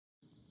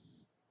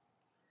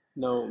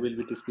Now we'll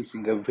be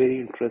discussing a very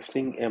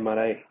interesting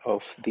MRI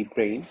of the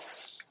brain.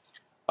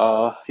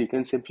 You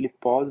can simply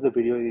pause the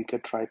video. You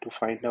can try to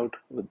find out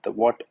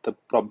what the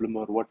problem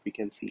or what we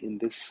can see in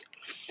this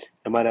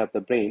MRI of the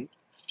brain.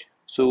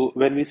 So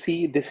when we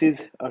see this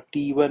is a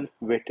T1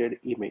 weighted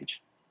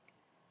image.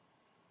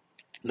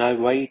 Now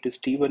why it is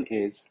T1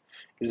 is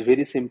it's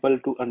very simple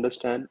to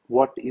understand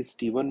what is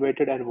T1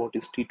 weighted and what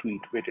is T2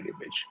 weighted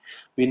image.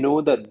 We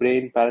know that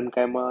brain,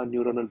 parenchyma,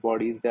 neuronal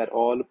bodies, they are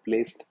all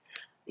placed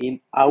in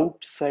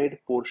outside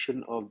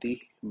portion of the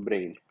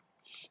brain,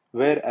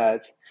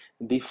 whereas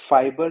the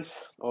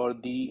fibers or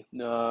the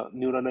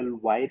neuronal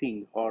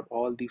wiring or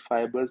all the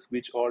fibers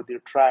which or the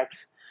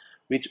tracts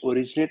which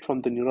originate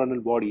from the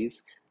neuronal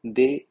bodies,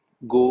 they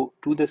go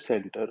to the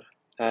center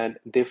and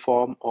they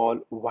form all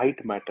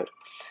white matter.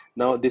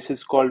 Now this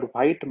is called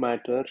white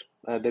matter.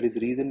 There is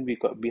reason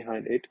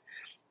behind it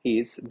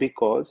is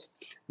because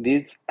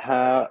these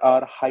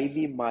are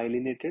highly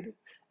myelinated,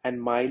 and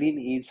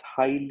myelin is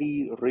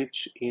highly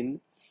rich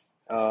in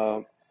uh,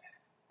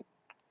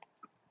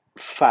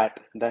 fat.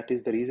 That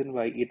is the reason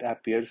why it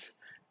appears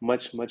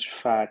much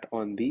fat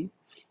on the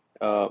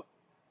uh,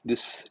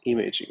 this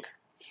imaging.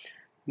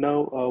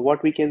 Now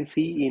what we can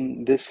see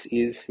in this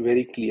is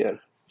very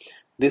clear.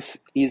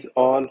 This is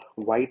all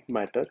white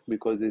matter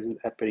because this is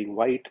appearing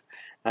white,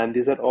 and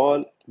these are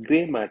all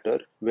gray matter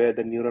where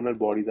the neuronal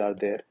bodies are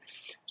there.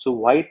 So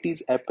white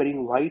is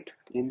appearing white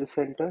in the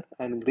center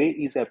and gray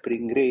is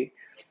appearing gray.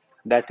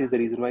 That is the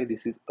reason why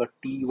this is a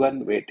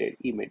T1 weighted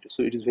image.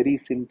 So it is very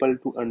simple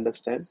to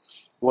understand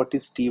what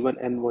is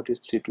T1 and what is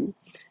T2.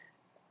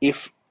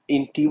 If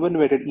in T1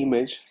 weighted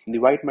image, the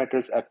white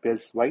matters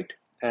appears white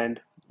and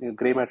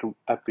gray matter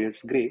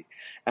appears gray,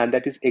 and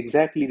that is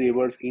exactly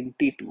reverse in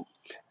T2.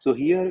 So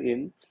here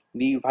in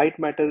the white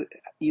matter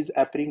is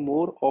appearing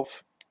more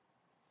of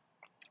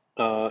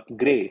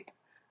gray,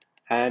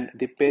 and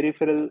the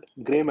peripheral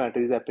gray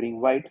matter is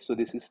appearing white. So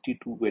this is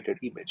T2 weighted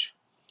image.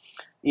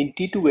 In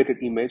T2 weighted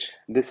image,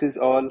 this is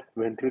all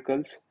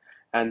ventricles,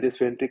 and this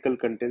ventricle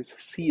contains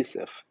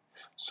CSF.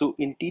 So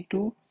in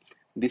T2,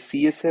 the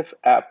CSF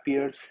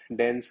appears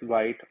dense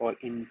white or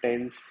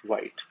intense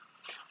white.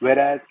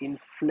 Whereas in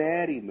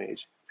FLAIR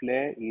image,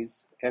 FLAIR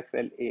is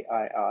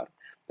FLAIR,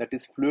 that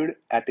is fluid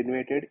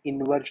attenuated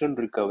inversion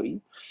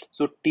recovery.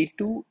 So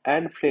T2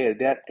 and FLAIR,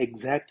 they are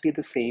exactly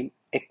the same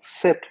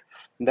except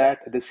that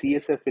the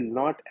CSF will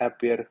not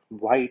appear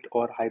white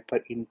or hyper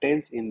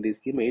intense in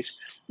this image,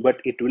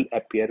 but it will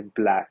appear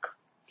black.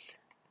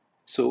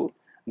 So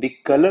the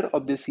color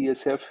of the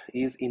CSF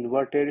is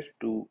inverted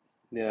to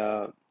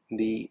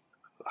the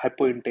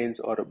hypointense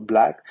or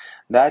black.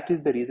 That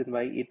is the reason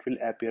why it will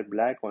appear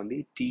black on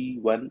the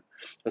T1,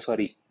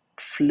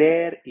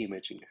 flare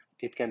imaging.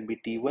 It can be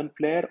T1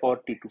 flare or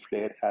T2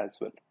 flare as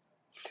well.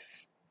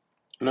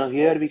 Now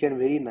here we can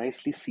very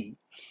nicely see,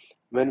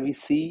 when we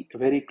see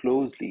very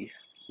closely,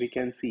 we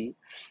can see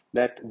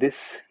that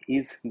this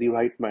is the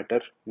white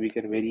matter. We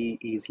can very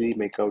easily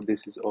make out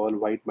this is all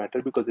white matter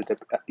because it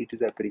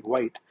is appearing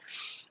white.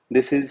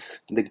 This is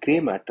the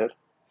gray matter.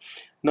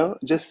 Now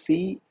just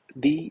see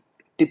the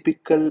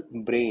typical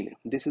brain.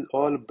 This is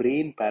all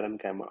brain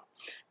parenchyma,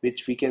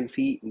 which we can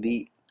see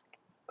the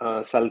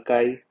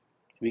sulci.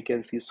 We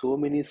can see so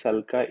many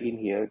sulci in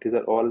here. These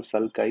are all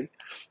sulci,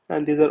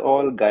 and these are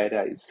all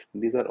gyri.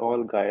 These are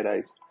all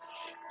gyri.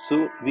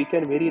 So we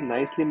can very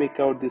nicely make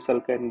out the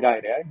sulci and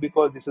gyri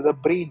because this is a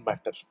brain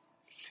matter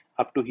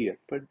up to here.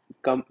 But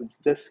come,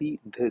 just see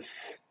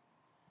this.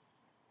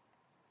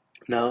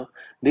 Now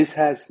this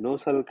has no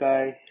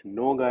sulci,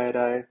 no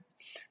gyri,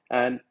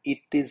 and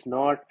it is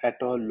not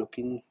at all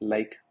looking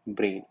like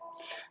brain.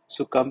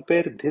 So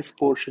compare this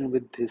portion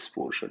with this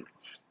portion.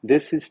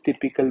 This is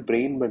typical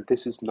brain, but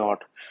this is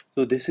not.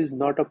 So this is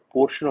not a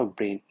portion of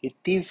brain. It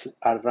is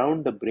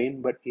around the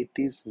brain, but it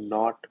is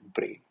not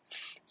brain.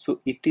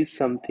 So it is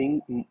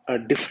something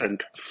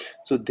different.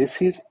 So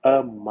this is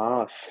a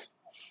mass.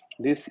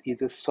 This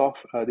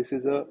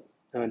is a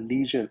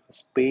lesion,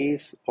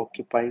 space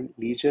occupying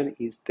lesion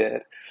is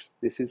there.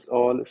 This is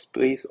all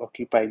space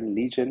occupying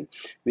lesion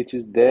which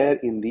is there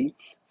in the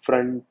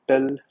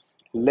frontal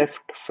left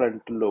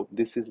frontal lobe.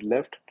 This is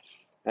left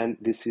and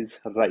this is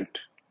right.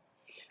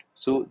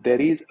 So there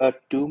is a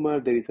tumor,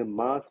 there is a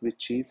mass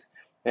which is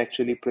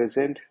actually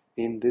present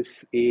in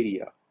this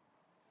area.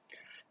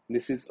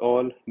 This is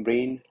all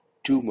brain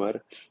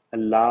tumor, a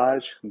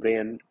large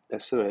brain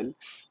swell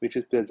which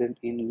is present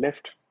in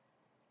left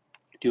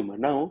tumor.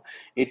 Now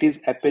it is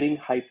appearing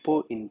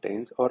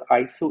hypointense or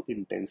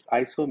iso-intense.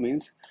 Iso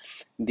means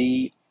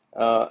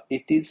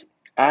it is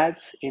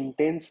as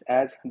intense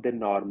as the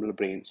normal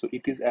brain. So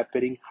it is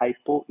appearing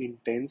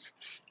hypointense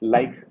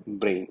like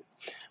brain.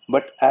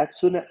 But as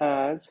soon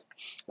as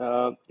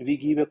we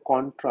give a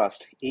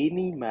contrast,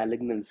 any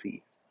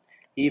malignancy,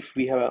 if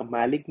we have a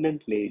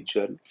malignant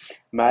lesion,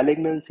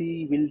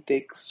 malignancy will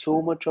take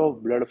so much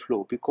of blood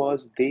flow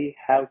because they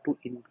have to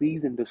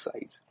increase in the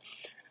size.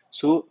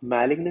 So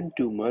malignant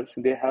tumors,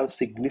 they have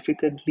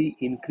significantly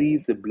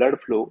increased the blood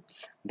flow.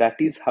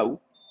 That is how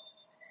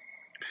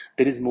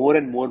There is more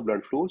and more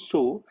blood flow,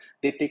 so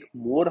they take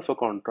more of a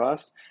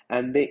contrast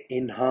and they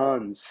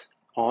enhance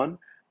on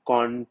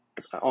con-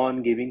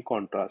 on giving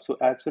contrast. So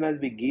as soon as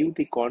we give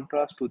the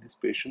contrast to these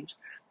patients,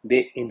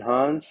 they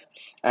enhance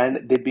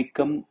and they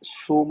become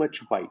so much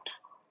white,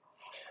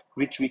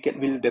 which we can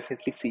will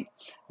definitely see.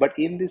 But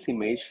in this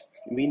image,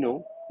 we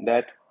know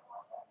that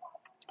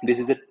this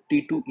is a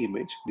T2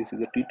 image. This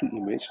is a T2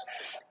 image.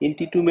 In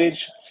T2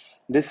 image,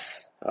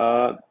 this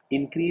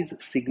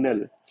increased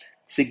signal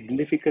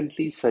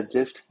significantly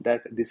suggests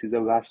that this is a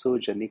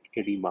vasogenic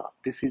edema.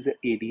 This is a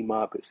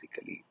edema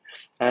basically,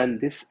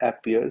 and this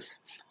appears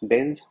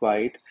dense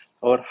white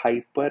or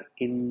hyper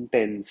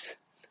intense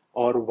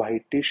or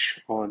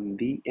whitish on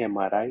the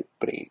MRI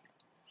brain.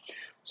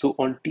 So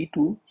on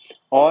T2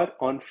 or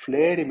on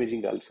flare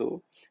imaging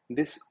also,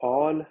 this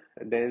all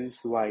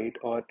dense white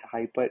or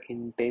hyper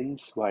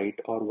intense white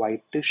or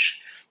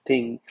whitish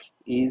thing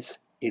is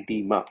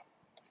edema,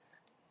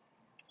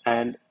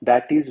 and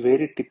that is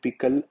very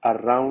typical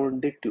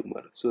around the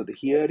tumor. So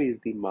here is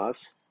the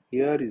mass,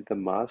 here is the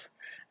mass,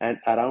 and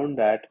around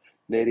that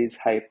there is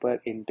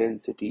hyper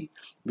intensity,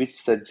 which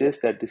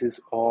suggests that this is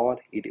all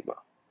edema.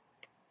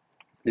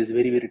 This is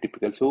very, very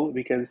typical. So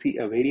we can see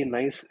a very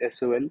nice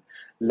SOL,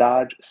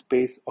 large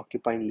space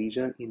occupying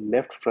lesion in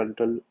left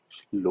frontal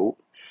lobe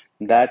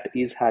that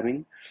is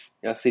having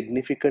a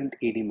significant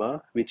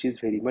edema, which is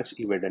very much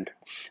evident.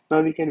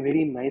 Now we can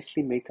very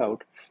nicely make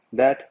out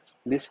that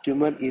this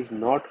tumor is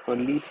not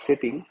only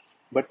sitting,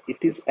 but it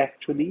is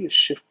actually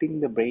shifting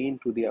the brain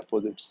to the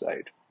opposite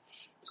side.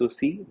 So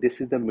see,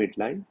 this is the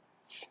midline.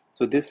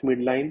 So this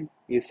midline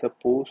is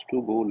supposed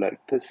to go like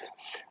this,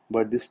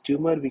 but this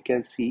tumor, we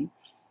can see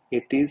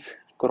it is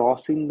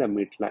crossing the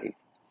midline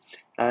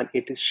and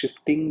it is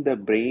shifting the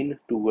brain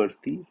towards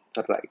the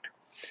right.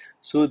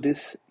 So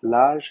this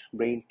large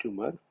brain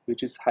tumor,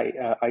 which is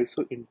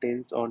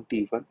iso-intense on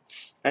T1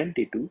 and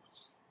T2,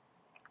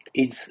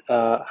 is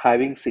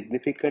having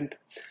significant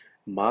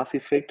mass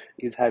effect,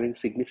 is having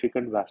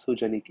significant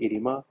vasogenic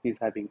edema, is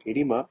having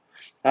edema,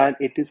 and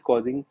it is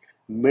causing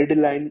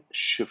midline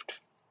shift.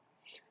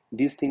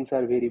 These things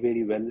are very,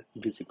 very well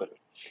visible.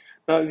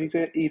 Now,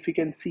 if you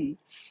can see,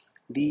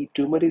 the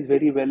tumor is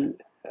very well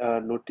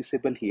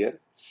noticeable here,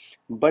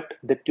 but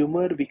the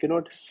tumor we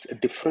cannot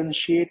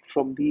differentiate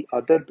from the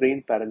other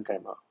brain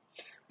parenchyma.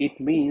 It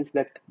means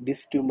that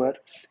this tumor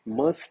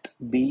must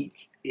be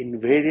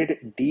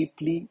invaded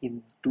deeply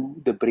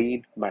into the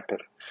brain matter.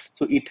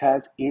 So it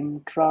has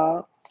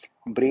intra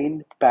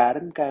brain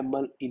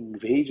parenchymal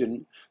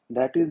invasion.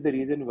 That is the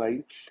reason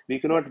why we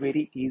cannot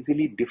very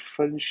easily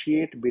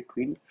differentiate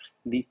between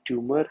the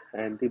tumor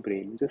and the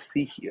brain. Just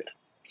see here.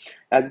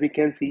 As we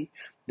can see,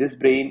 this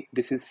brain,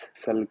 this is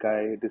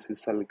sulci, this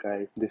is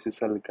sulci, this is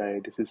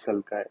sulci, this is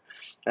sulci,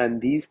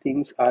 and these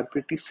things are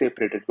pretty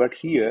separated. But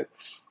here,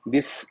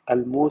 this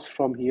almost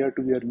from here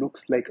to here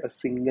looks like a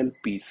single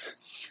piece.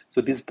 So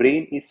this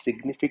brain is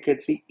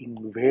significantly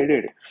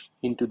invaded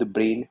into the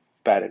brain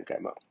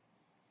parenchyma.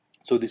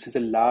 So this is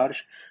a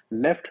large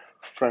left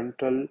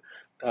frontal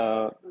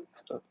uh,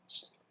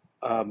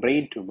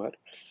 brain tumor,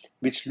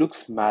 which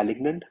looks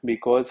malignant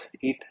because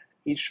it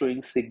is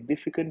showing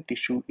significant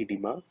tissue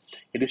edema.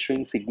 It is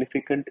showing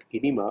significant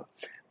edema,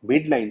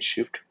 midline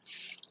shift,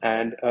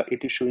 and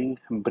it is showing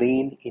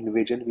brain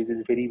invasion, which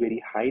is very,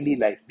 very highly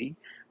likely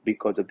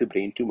because of the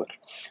brain tumor.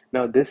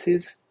 Now, this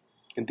is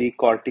the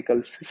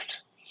cortical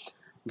cyst,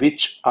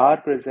 which are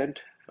present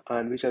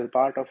and which are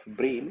part of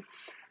brain,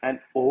 and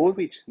over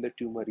which the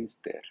tumor is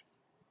there.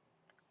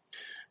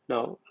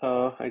 Now,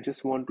 I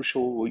just want to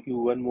show you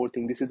one more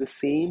thing. This is the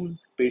same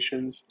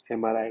patient's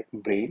MRI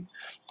brain.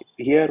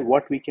 Here,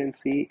 what we can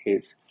see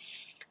is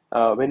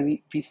when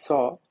we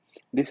saw,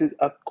 this is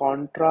a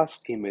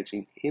contrast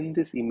imaging. In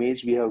this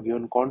image, we have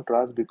given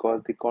contrast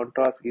because the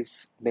contrast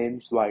is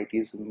dense white,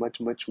 is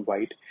much, much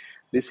white.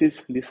 This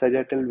is the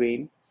sagittal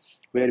vein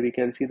where we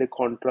can see the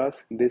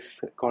contrast.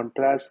 This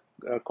contrast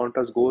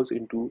goes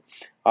into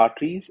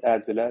arteries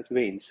as well as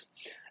veins,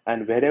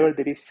 and wherever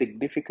there is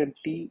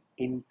significantly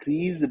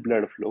increased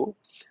blood flow,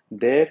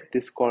 there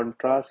this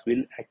contrast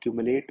will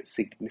accumulate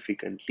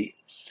significantly.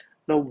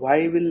 Now,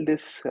 why will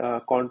this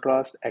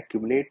contrast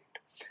accumulate?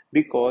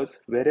 Because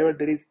wherever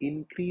there is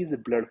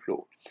increased blood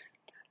flow,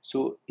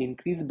 so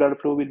increased blood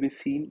flow will be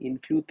seen in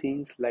few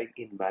things like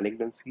in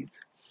malignancies,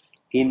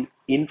 in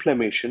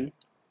inflammation,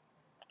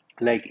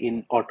 like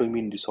in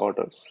autoimmune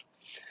disorders,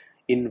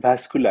 in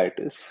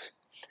vasculitis,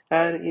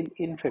 and in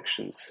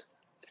infections.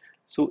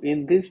 So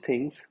in these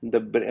things,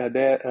 there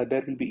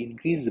will be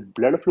increased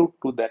blood flow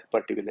to that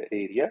particular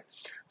area.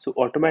 So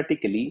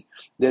automatically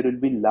there will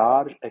be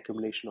large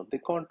accumulation of the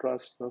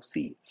contrast. Now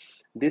see,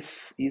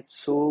 this is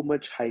so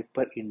much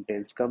hyper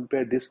intense.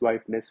 Compare this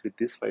whiteness with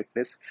this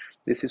whiteness.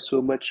 This is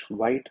so much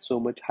white, so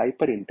much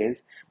hyper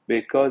intense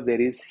because there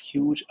is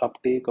huge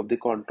uptake of the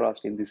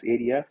contrast in this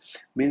area.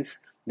 Means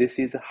this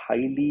is a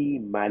highly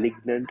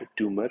malignant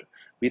tumor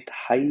with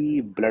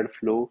high blood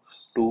flow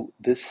to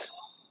this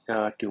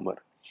tumor.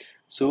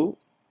 So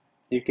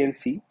you can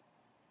see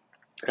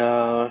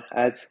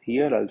as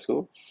here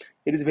also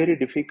it is very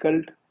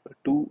difficult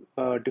to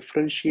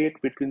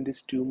differentiate between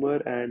this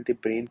tumor and the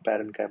brain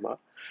parenchyma.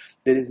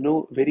 There is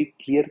no very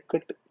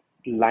clear-cut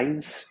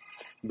lines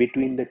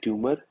between the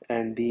tumor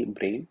and the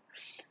brain.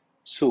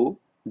 So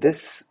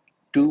this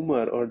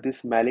tumor or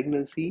this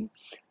malignancy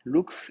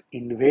looks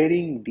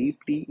invading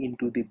deeply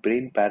into the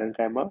brain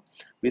parenchyma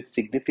with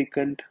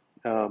significant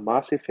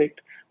mass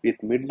effect, with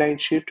midline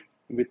shift,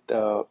 with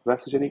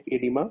vasogenic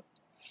edema.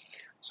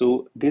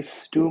 So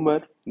this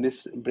tumor,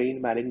 this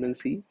brain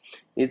malignancy,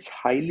 is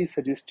highly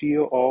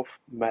suggestive of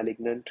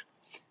malignant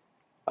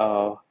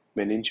uh,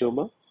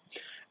 meningioma,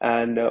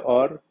 and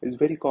or is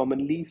very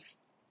commonly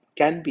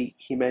can be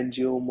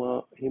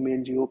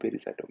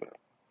hemangiopericytoma.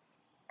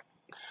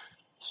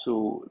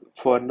 So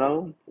for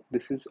now,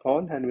 this is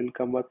all, and we'll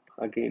come up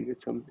again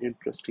with some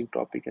interesting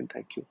topic. And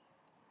thank you.